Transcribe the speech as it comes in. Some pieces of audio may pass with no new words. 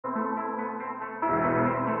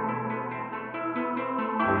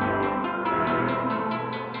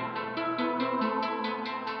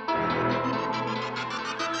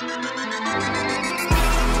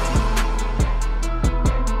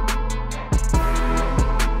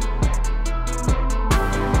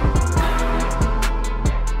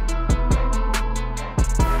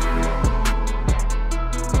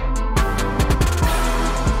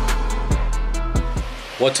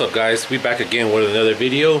What's up, guys? We back again with another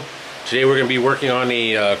video. Today we're going to be working on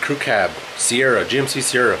a crew cab Sierra, GMC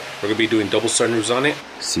Sierra. We're going to be doing double sunroofs on it.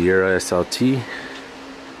 Sierra SLT.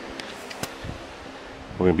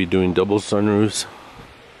 We're going to be doing double sunroofs.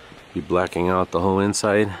 Be blacking out the whole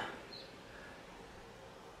inside.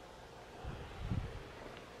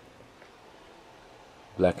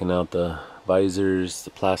 Blacking out the visors,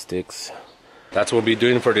 the plastics. That's what we'll be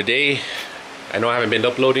doing for today. I know I haven't been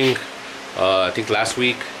uploading. I think last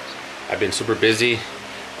week I've been super busy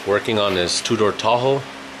working on this two-door Tahoe,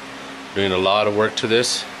 doing a lot of work to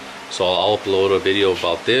this, so I'll upload a video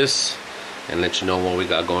about this and let you know what we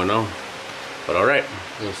got going on. But alright,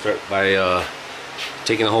 we'll start by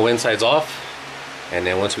taking the whole insides off, and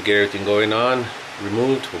then once we get everything going on,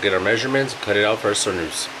 removed, we'll get our measurements, cut it out for our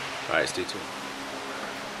sunroofs. Alright, stay tuned.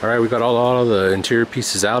 Alright, we got all of the interior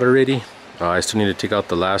pieces out already. I still need to take out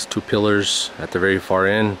the last two pillars at the very far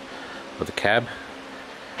end of the cab,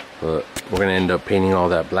 but we're gonna end up painting all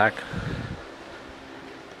that black.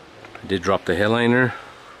 I did drop the headliner.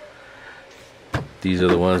 These are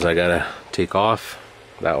the ones I gotta take off.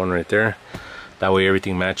 That one right there. That way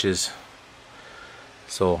everything matches.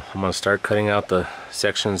 So I'm gonna start cutting out the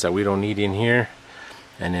sections that we don't need in here,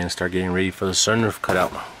 and then start getting ready for the sunroof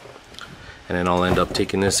cutout. And then I'll end up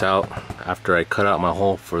taking this out after I cut out my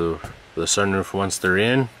hole for the sunroof once they're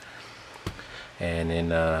in, and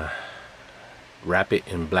then wrap it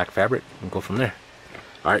in black fabric and go from there.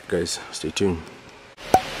 Alright guys, stay tuned.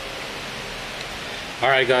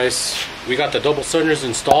 Alright guys, we got the double sunroofs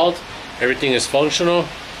installed. Everything is functional.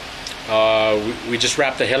 We just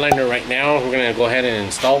wrapped the headliner right now. We're gonna go ahead and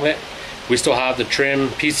install it. We still have the trim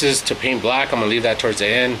pieces to paint black. I'm gonna leave that towards the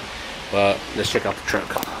end, but let's check out the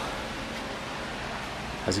truck.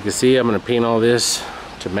 As you can see, I'm gonna paint all this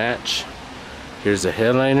to match. Here's the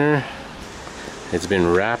headliner. It's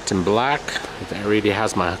been wrapped in black. It already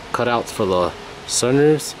has my cutouts for the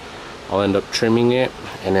sunroofs. I'll end up trimming it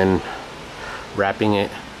and then wrapping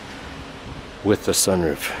it with the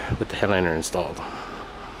sunroof, with the headliner installed.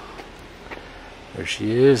 There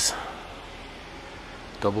she is.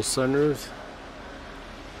 Double sunroofs.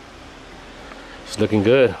 It's looking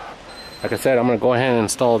good. Like I said, I'm gonna go ahead and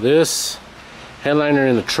install this headliner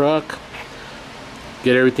in the truck,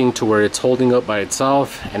 get everything to where it's holding up by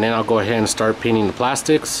itself, and then I'll go ahead and start painting the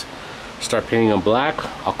plastics. Start painting them black.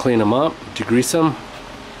 I'll clean them up, degrease them,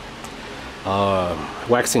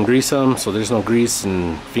 wax and grease them so there's no grease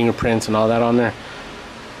and fingerprints and all that on there.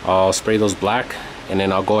 I'll spray those black, and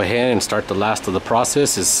then I'll go ahead and start the last of the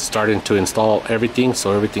process, is starting to install everything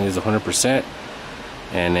so everything is 100%.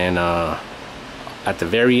 And then at the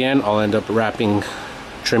very end I'll end up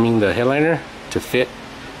trimming the headliner to fit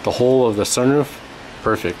the whole of the sunroof.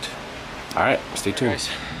 Perfect. Alright, stay tuned. Guys,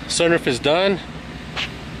 sunroof is done.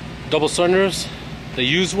 Double sunroofs. The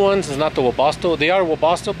used ones is not the Webasto. They are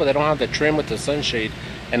Webasto, but they don't have the trim with the sunshade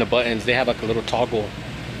and the buttons. They have like a little toggle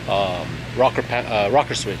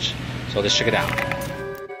rocker switch. So let's check it out.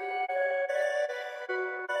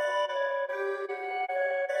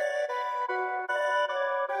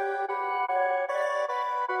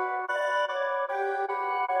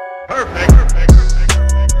 Perfect.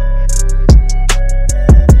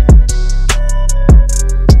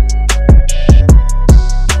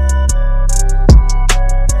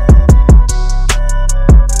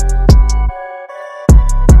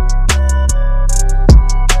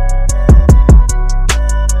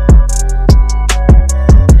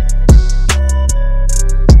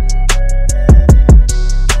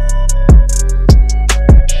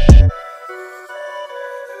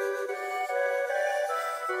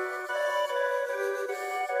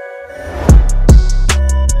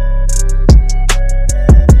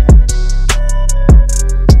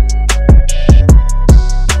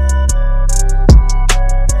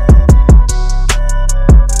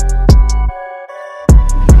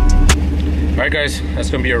 Alright guys,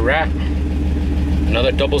 that's gonna be a wrap.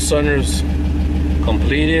 Another double sunroofs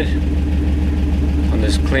completed on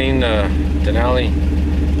this clean Denali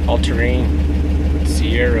all-terrain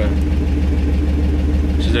Sierra.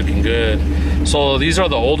 She's looking good. So these are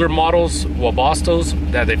the older models, Webastos,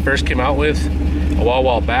 that they first came out with a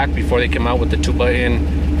while back, before they came out with the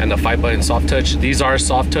 2-button and the 5-button soft touch. These are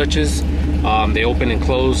soft touches. They open and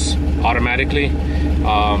close automatically.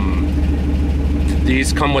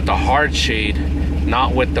 These come with the hard shade,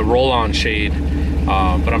 not with the roll-on shade,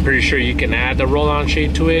 but I'm pretty sure you can add the roll-on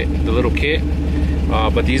shade to it, the little kit.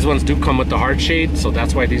 But these ones do come with the hard shade, so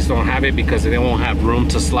that's why these don't have it, because they won't have room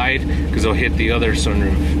to slide, because they'll hit the other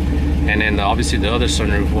sunroof. And then obviously the other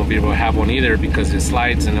sunroof won't be able to have one either, because it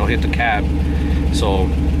slides and it'll hit the cab. So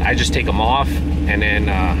I just take them off, and then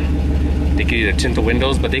They can either tint the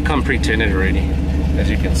windows, but they come pre-tinted already, as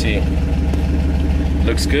you can see.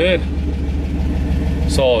 Looks good.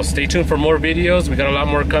 So stay tuned for more videos. We got a lot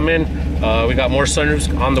more coming. We got more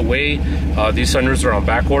sunroofs on the way. These sunroofs are on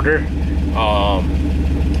back order.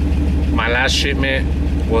 My last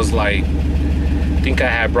shipment was like, I think I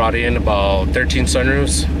had brought in about 13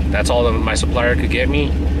 sunroofs. That's all that my supplier could get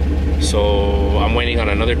me. So I'm waiting on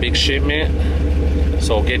another big shipment.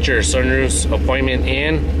 So get your sunroofs appointment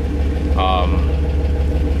in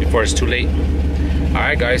before it's too late. All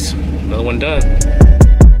right, guys, another one done.